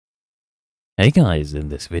Hey guys, in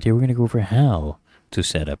this video we're going to go over how to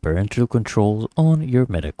set up parental controls on your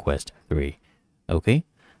Meta Quest 3. Okay,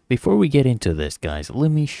 before we get into this guys,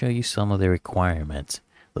 let me show you some of the requirements,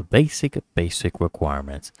 the basic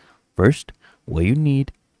requirements. First, what you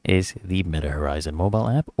need is the Meta Horizon mobile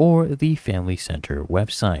app or the Family Center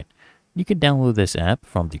website. You can download this app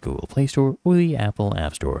from the Google Play Store or the Apple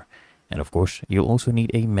App Store. And of course, you'll also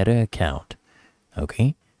need a Meta account.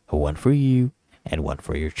 Okay, one for you and one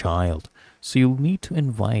for your child. So you'll need to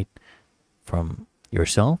invite from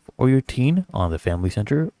yourself or your teen on the Family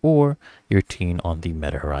Center or your teen on the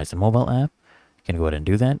Meta Horizon mobile app. You can go ahead and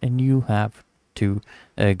do that, and you have to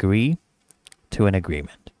agree to an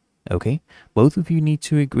agreement. Okay, both of you need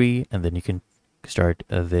to agree, and then you can start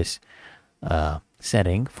this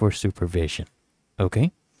setting for supervision.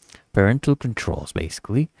 Okay, parental controls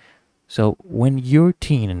basically. So when your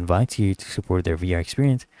teen invites you to support their VR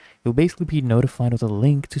experience, you'll basically be notified with a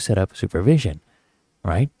link to set up supervision,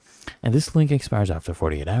 right? And this link expires after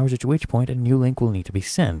 48 hours, at which point a new link will need to be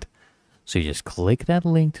sent. So you just click that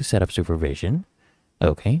link to set up supervision,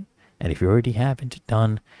 okay? And if you already haven't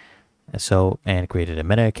done so and created a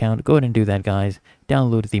Meta account, go ahead and do that, guys.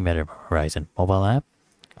 Download the Meta Horizon mobile app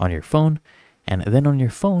on your phone, and then on your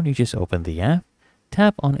phone, you just open the app,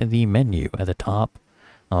 tap on the menu at the top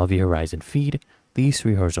of the Horizon feed, these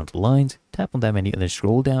three horizontal lines, tap on that menu and then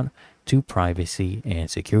scroll down to privacy and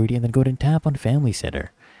security, and then go ahead and tap on Family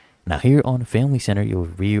Center. Now here on Family Center, you'll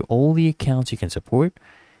view all the accounts you can support,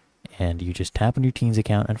 and you just tap on your teen's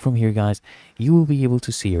account, and from here guys, you will be able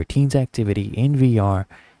to see your teen's activity in VR,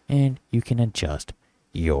 and you can adjust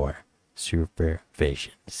your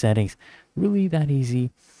supervision settings. Really that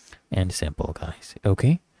easy and simple, guys.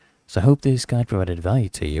 Okay, so I hope this guide provided value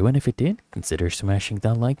to you, and if it did, consider smashing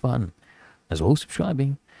that like button, as well as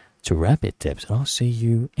subscribing to Rapid Tips, and I'll see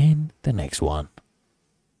you in the next one.